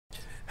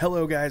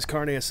Hello guys,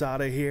 Carnae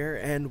Assada here,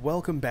 and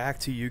welcome back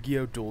to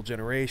Yu-Gi-Oh! Duel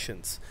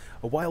Generations.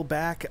 A while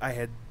back, I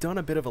had done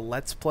a bit of a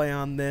Let's Play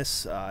on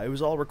this. It was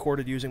all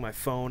recorded using my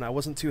phone. I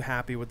wasn't too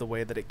happy with the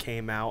way that it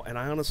came out, and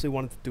I honestly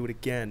wanted to do it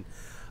again.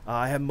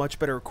 I have much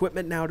better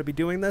equipment now to be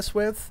doing this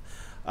with.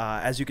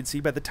 As you can see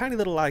by the tiny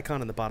little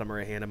icon in the bottom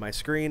right hand of my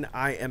screen,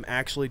 I am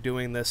actually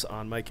doing this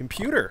on my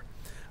computer.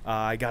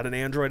 I got an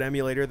Android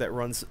emulator that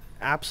runs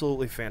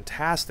absolutely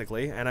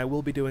fantastically, and I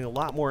will be doing a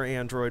lot more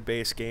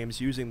Android-based games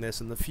using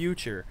this in the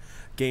future.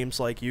 Games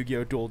like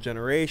Yu-Gi-Oh! Duel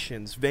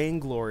Generations,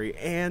 Vainglory,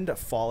 and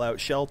Fallout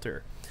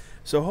Shelter.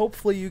 So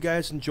hopefully you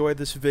guys enjoyed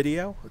this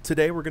video.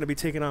 Today we're going to be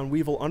taking on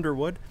Weevil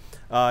Underwood.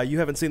 You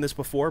haven't seen this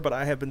before, but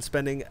I have been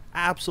spending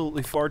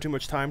absolutely far too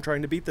much time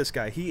trying to beat this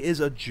guy. He is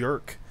a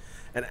jerk.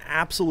 An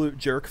absolute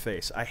jerk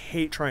face. I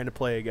hate trying to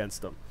play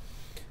against him.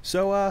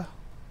 So,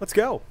 let's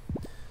go.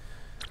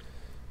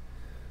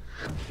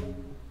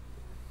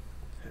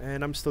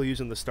 And I'm still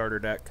using the starter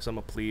deck because I'm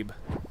a plebe.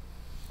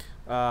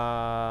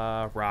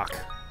 Rock.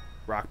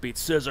 Rock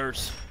beats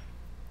scissors.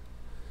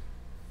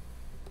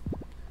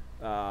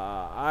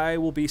 I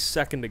will be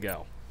second to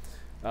go.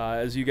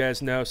 As you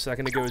guys know,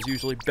 second to go is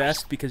usually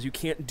best because you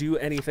can't do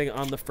anything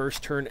on the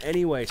first turn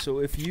anyway. So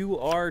if you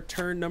are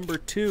turn number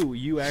 2,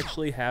 you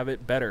actually have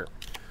it better.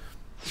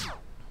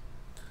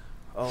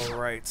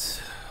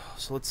 Alright.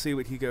 So let's see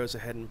what he goes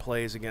ahead and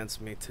plays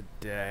against me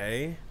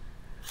today.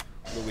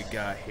 What do we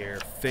got here?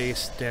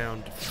 Face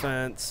down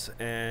defense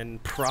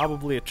and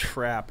probably a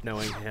trap,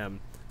 knowing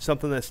him.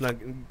 Something that's not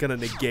going to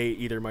negate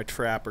either my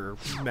trap or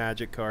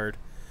magic card.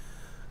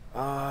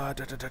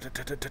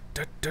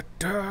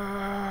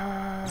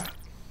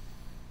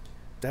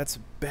 That's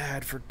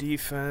bad for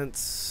defense.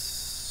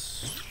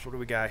 What do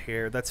we got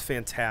here? That's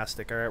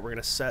fantastic. Alright, we're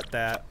going to set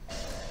that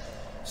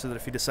so that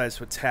if he decides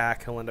to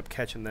attack, he'll end up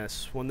catching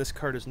this. When this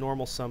card is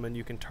normal summon,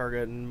 you can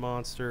target a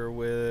monster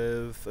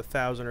with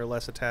 1,000 or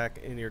less attack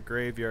in your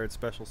graveyard.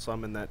 Special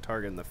summon that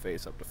target in the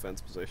face-up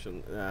defense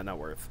position. Not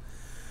worth.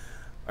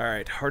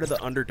 Alright, Heart of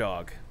the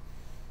Underdog.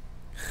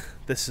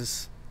 This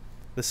is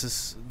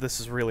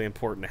really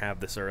important to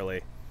have this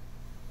early.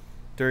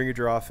 During your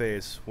draw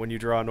phase, when you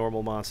draw a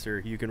normal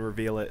monster, you can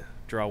reveal it,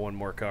 draw one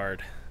more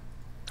card.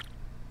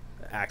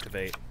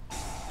 Activate.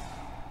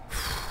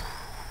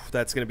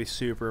 That's going to be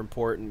super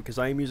important because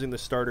I am using the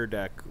starter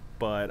deck,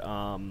 but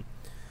I'm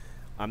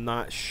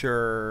not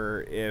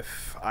sure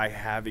if I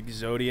have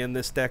Exodia in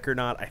this deck or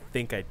not. I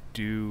think I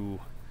do.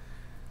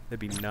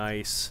 That'd be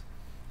nice.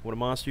 When a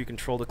monster you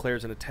control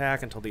declares an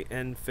attack until the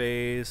end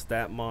phase,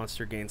 that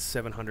monster gains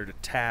 700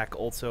 attack.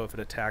 Also, if it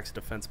attacks a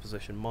defense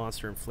position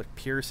monster, inflict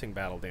piercing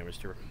battle damage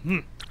to her.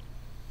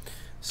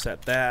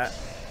 Set that.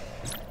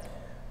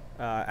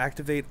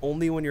 Activate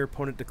only when your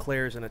opponent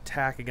declares an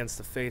attack against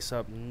the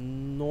face-up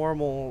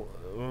normal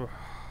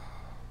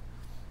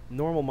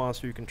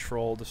monster you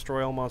control.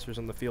 Destroy all monsters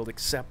on the field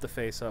except the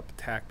face-up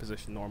attack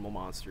position normal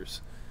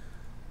monsters.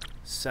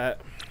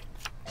 Set.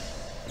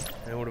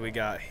 And what do we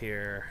got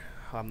here?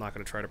 I'm not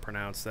going to try to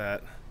pronounce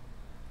that.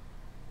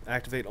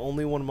 Activate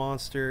only one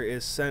monster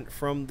is sent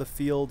from the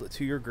field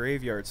to your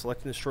graveyard.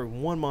 Select and destroy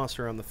one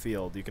monster on the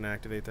field. You can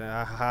activate that.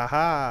 Ah, ha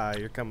ha!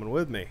 You're coming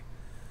with me.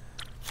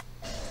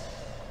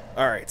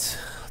 Alright,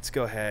 let's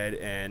go ahead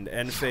and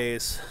end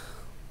phase.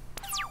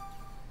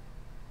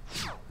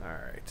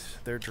 Alright,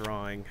 they're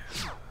drawing.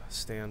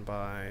 Stand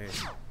by.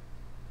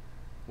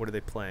 What are they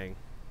playing?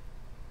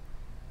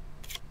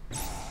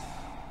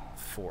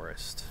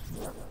 Forest.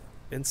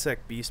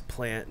 Insect, Beast,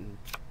 Plant, and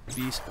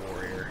Beast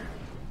Warrior.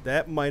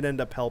 That might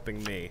end up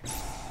helping me.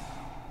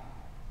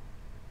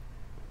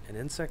 An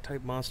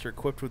insect-type monster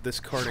equipped with this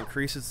card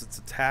increases its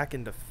attack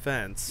and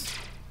defense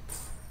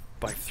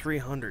by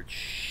 300.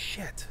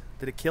 Shit.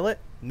 Did it kill it?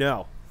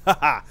 No.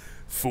 Haha,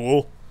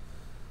 fool.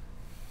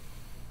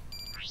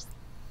 As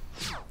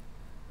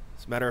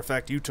a matter of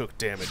fact, you took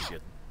damage, you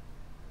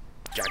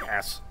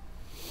jackass.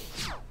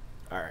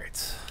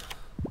 Alright.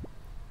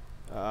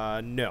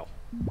 No.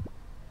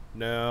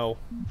 No.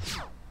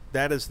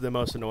 That is the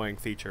most annoying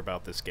feature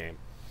about this game.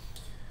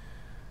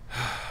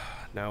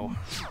 No.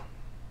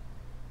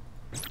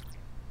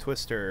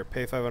 Twister.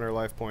 Pay 500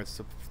 life points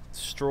to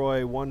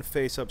destroy one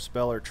face-up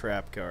spell or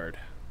trap card.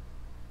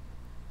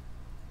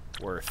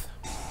 Worth.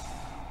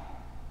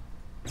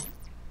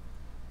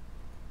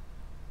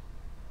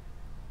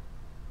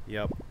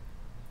 Yep.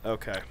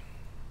 Okay.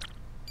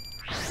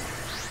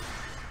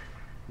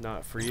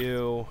 Not for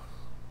you.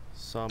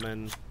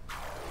 Summon.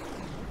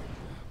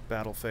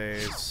 Battle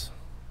phase.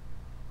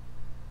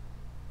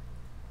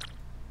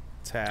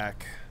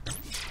 Attack.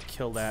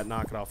 Kill that.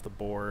 Knock it off the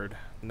board.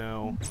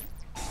 No.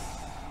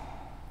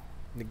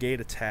 Negate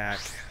attack.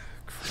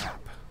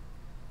 Crap.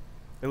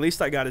 At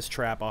least I got his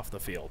trap off the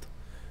field.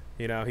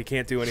 You know, he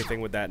can't do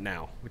anything with that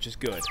now, which is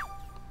good.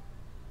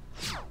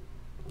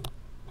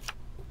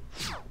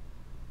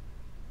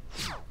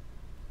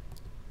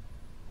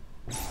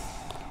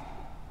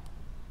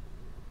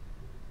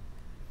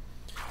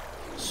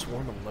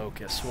 Swarm of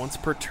Locusts. Once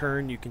per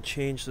turn, you can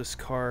change this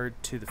card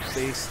to the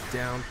face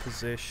down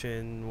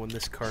position. When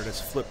this card is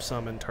flip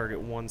summoned,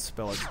 target one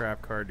spell or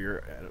trap card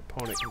your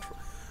opponent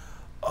controls.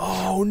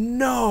 Oh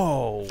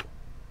no!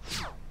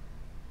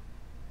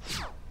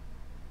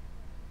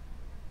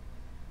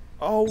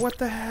 Oh, what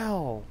the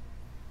hell?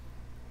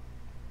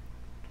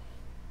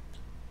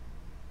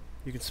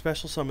 You can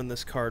special summon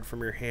this card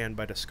from your hand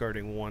by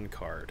discarding one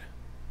card.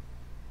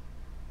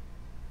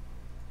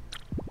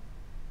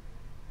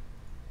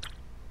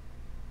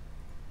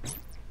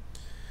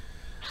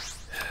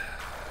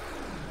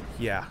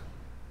 Yeah.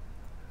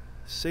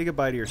 Say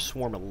goodbye to your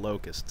Swarm of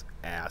Locusts,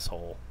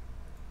 asshole.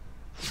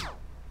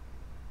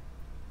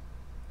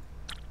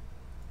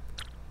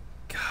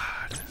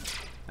 God.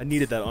 I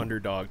needed that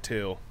underdog,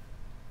 too.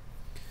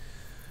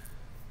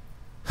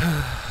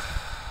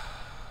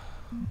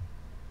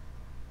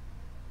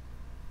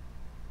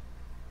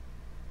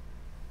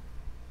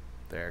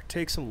 There.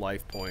 Take some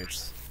life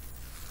points.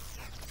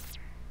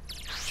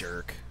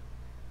 Jerk.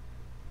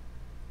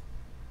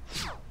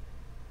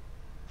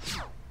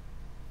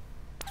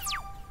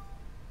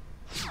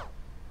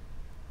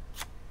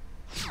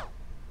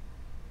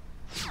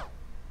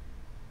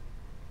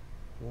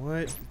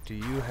 What do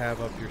you have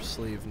up your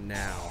sleeve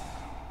now?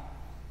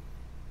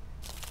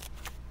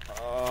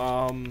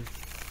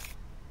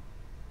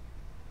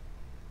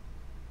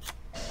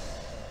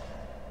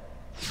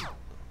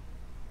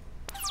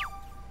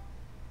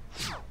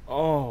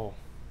 Oh.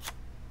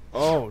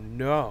 Oh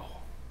no.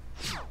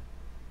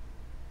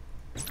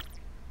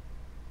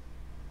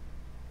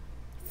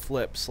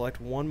 Flip. Select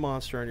one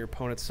monster on your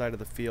opponent's side of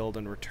the field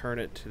and return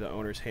it to the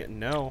owner's hand.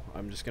 No,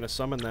 I'm just gonna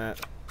summon that.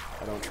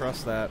 I don't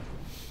trust that.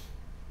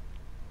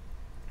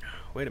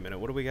 Wait a minute,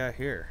 what do we got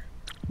here?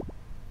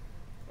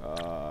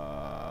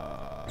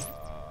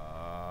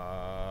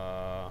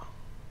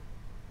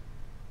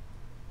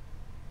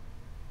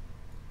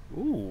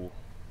 Ooh.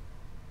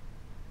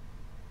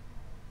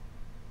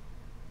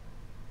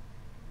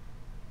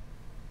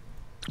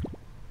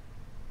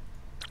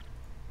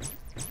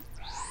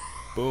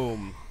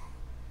 Boom.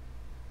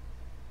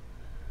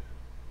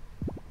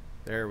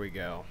 There we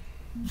go.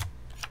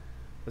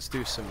 Let's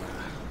do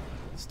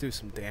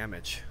some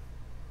damage.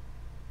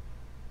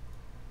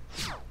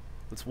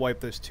 Let's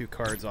wipe those two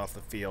cards off the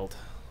field.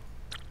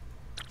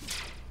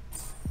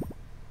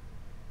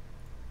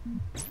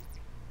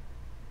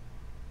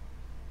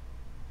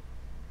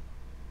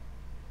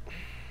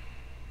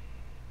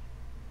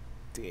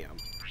 Damn.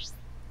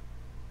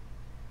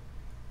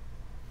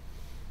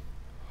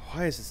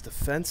 Why is his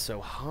defense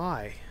so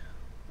high?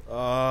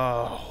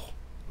 Oh.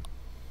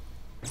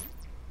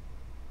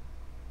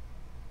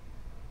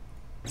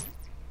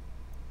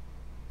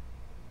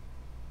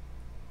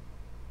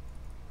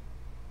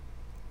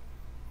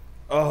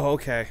 Oh,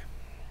 okay.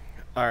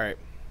 Alright.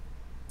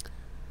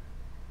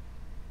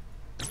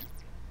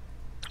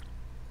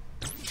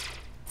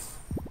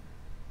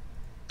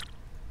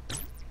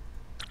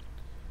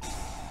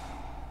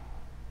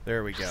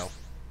 There we go.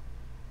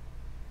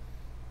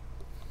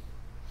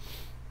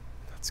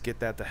 Let's get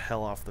that the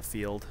hell off the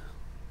field.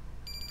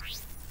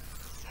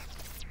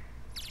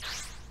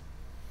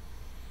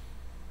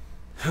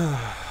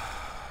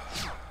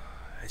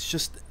 It's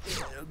just...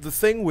 The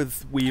thing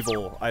with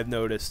Weevil, I've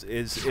noticed,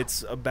 is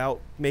it's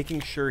about making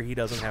sure he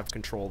doesn't have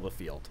control of the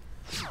field.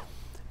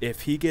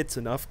 If he gets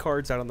enough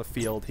cards out on the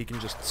field, he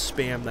can just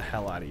spam the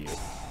hell out of you.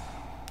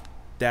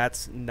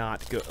 That's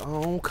not good.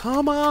 Oh,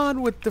 come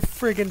on with the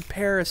friggin'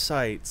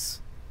 parasites.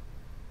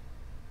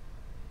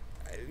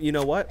 You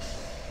know what?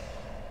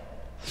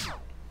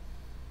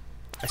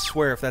 I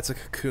swear if that's a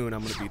cocoon,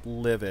 I'm gonna be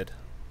livid.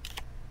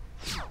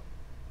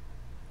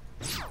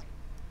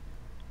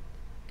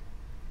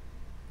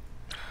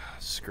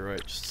 Screw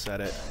it, just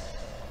set it.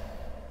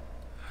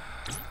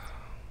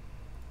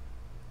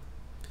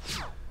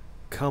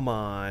 Come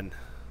on.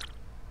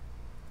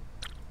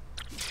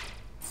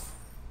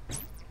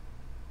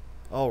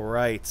 All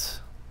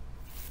right.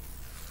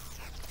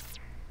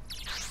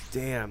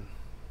 Damn.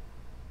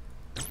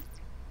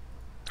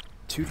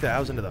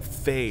 2,000 to the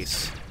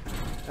face.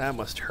 That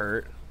must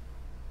hurt.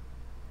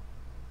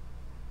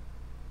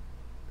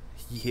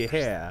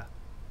 Yeah.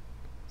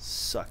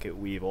 Suck it,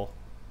 Weevil.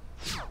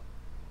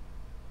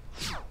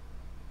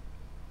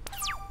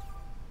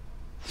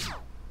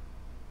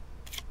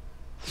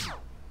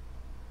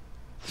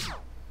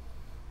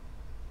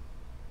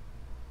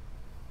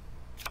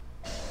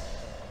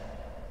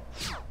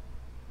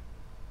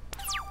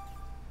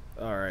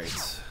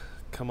 Alright.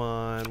 Come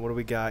on, what do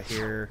we got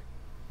here?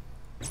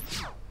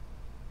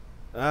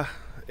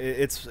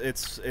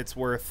 It's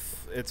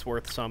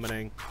worth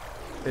summoning.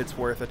 It's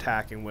worth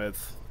attacking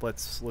with.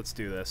 Let's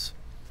do this.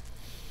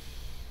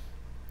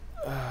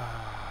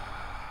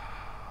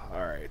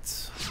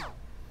 Alright.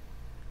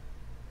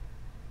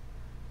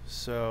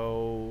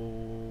 So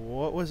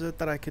what was it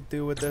that I could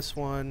do with this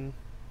one?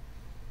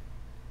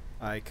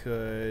 I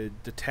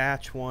could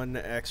detach one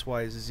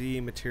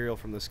XYZ material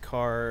from this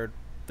card,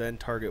 then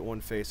target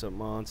one face-up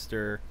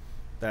monster.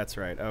 That's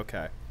right,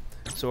 okay.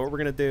 So what we're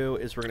going to do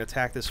is we're going to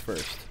attack this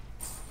first.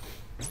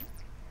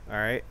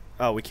 Alright.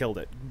 Oh, we killed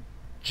it.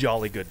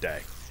 Jolly good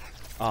day.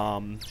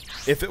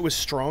 If it was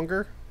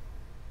stronger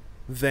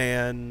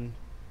than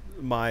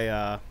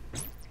my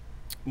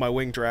my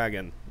winged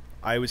dragon,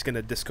 I was going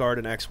to discard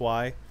an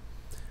XY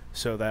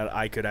so that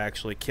I could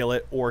actually kill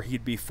it, or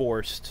he'd be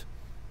forced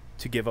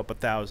to give up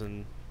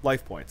 1,000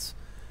 life points.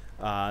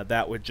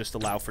 That would just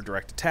allow for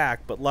direct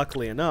attack, but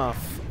luckily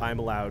enough, I'm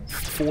allowed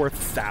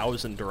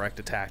 4,000 direct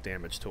attack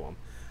damage to him.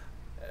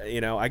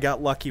 You know, I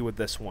got lucky with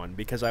this one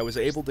because I was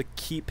able to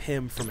keep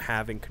him from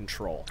having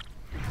control.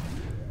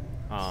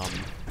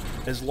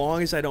 As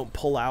long as I don't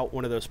pull out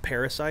one of those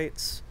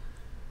parasites,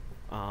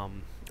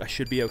 I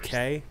should be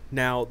okay.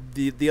 Now,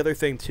 the other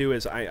thing, too,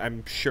 is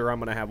I'm sure I'm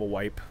going to have a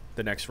wipe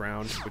the next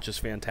round, which is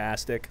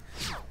fantastic.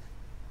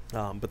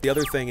 But the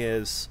other thing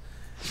is,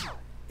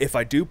 if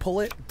I do pull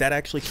it, that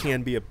actually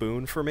can be a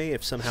boon for me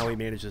if somehow he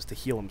manages to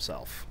heal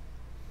himself.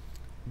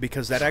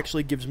 Because that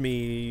actually gives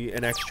me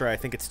an extra, I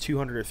think it's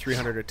 200 or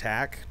 300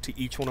 attack to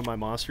each one of my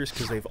monsters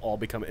because they've all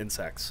become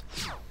insects.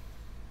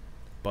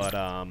 But,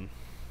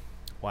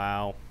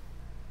 wow.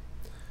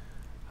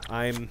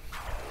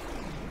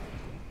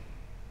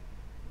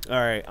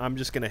 Alright, I'm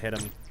just going to hit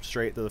him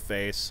straight to the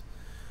face.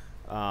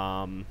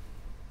 Oh,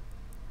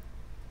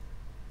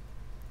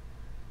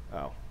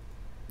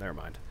 never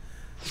mind.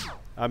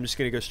 I'm just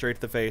going to go straight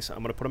to the face. I'm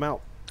going to put him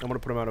out. I'm going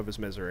to put him out of his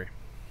misery.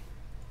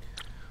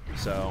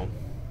 So,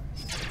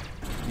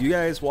 you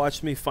guys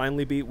watched me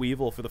finally beat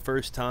Weevil for the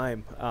first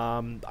time.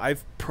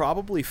 I've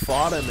probably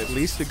fought him at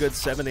least a good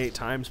 7-8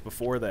 times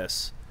before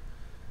this.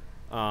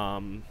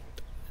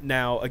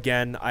 Now,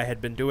 again, I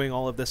had been doing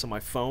all of this on my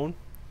phone,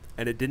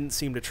 and it didn't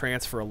seem to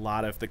transfer a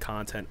lot of the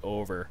content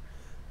over.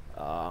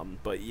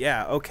 But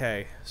yeah,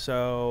 okay,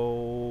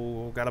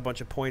 so got a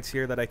bunch of points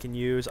here that I can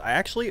use. I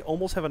actually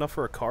almost have enough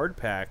for a card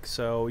pack,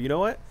 so you know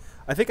what?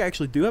 I think I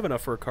actually do have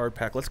enough for a card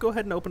pack. Let's go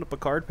ahead and open up a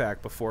card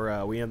pack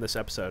before we end this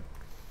episode.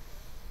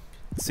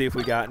 Let's see if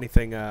we got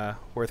anything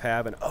worth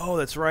having. Oh,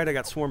 that's right, I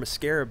got Swarm of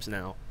Scarabs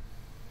now.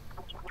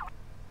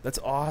 That's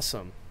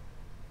awesome.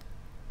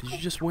 Did you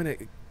just win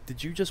it?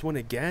 Did you just win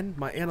again?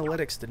 My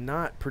analytics did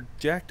not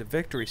project a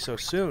victory so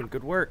soon.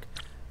 Good work.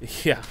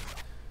 Yeah,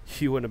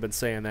 you wouldn't have been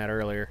saying that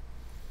earlier.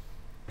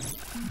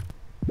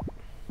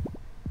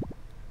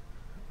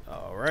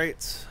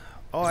 Alright.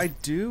 Oh, I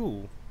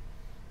do.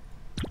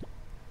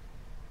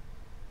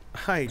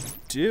 I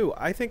do.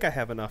 I think I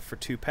have enough for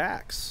 2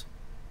 packs.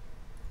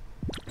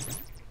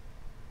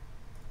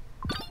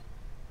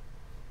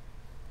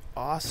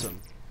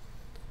 Awesome.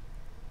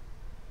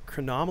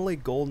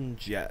 Chronomaly Golden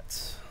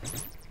Jet.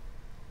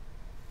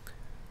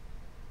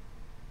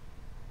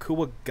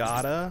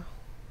 Kuwagata,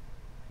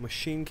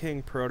 Machine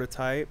King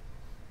Prototype,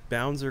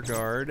 Bouncer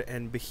Guard,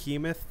 and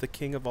Behemoth, the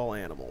King of All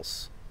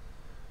Animals.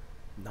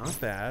 Not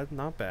bad,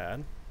 not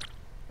bad.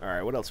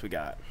 Alright, what else we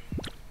got?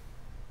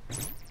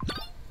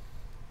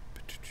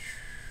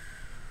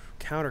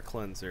 Counter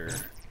Cleanser.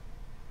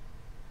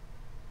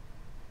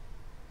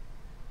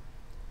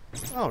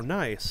 Oh,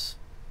 nice.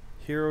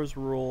 Heroes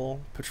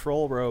Rule,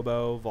 Patrol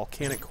Robo,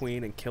 Volcanic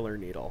Queen, and Killer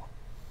Needle.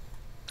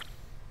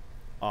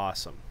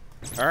 Awesome.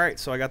 Alright,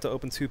 so I got to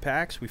open 2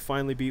 packs. We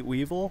finally beat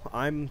Weevil.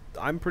 I'm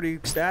pretty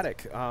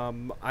ecstatic.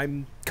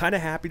 I'm kind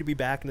of happy to be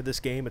back into this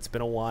game. It's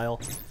been a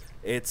while.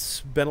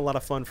 It's been a lot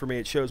of fun for me.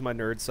 It shows my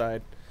nerd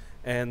side.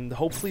 And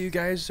hopefully you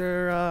guys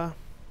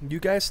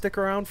stick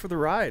around for the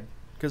ride,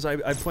 because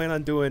I plan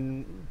on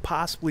doing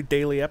possibly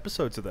daily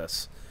episodes of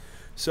this.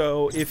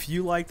 So if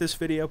you like this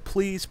video,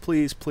 please,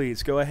 please,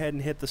 please go ahead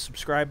and hit the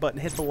subscribe button,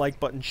 hit the like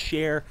button,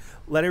 share,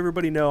 let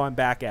everybody know I'm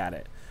back at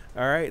it.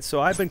 Alright,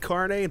 so I've been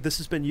Carnae, this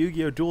has been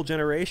Yu-Gi-Oh! Duel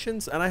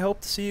Generations, and I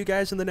hope to see you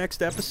guys in the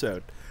next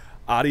episode.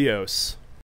 Adios.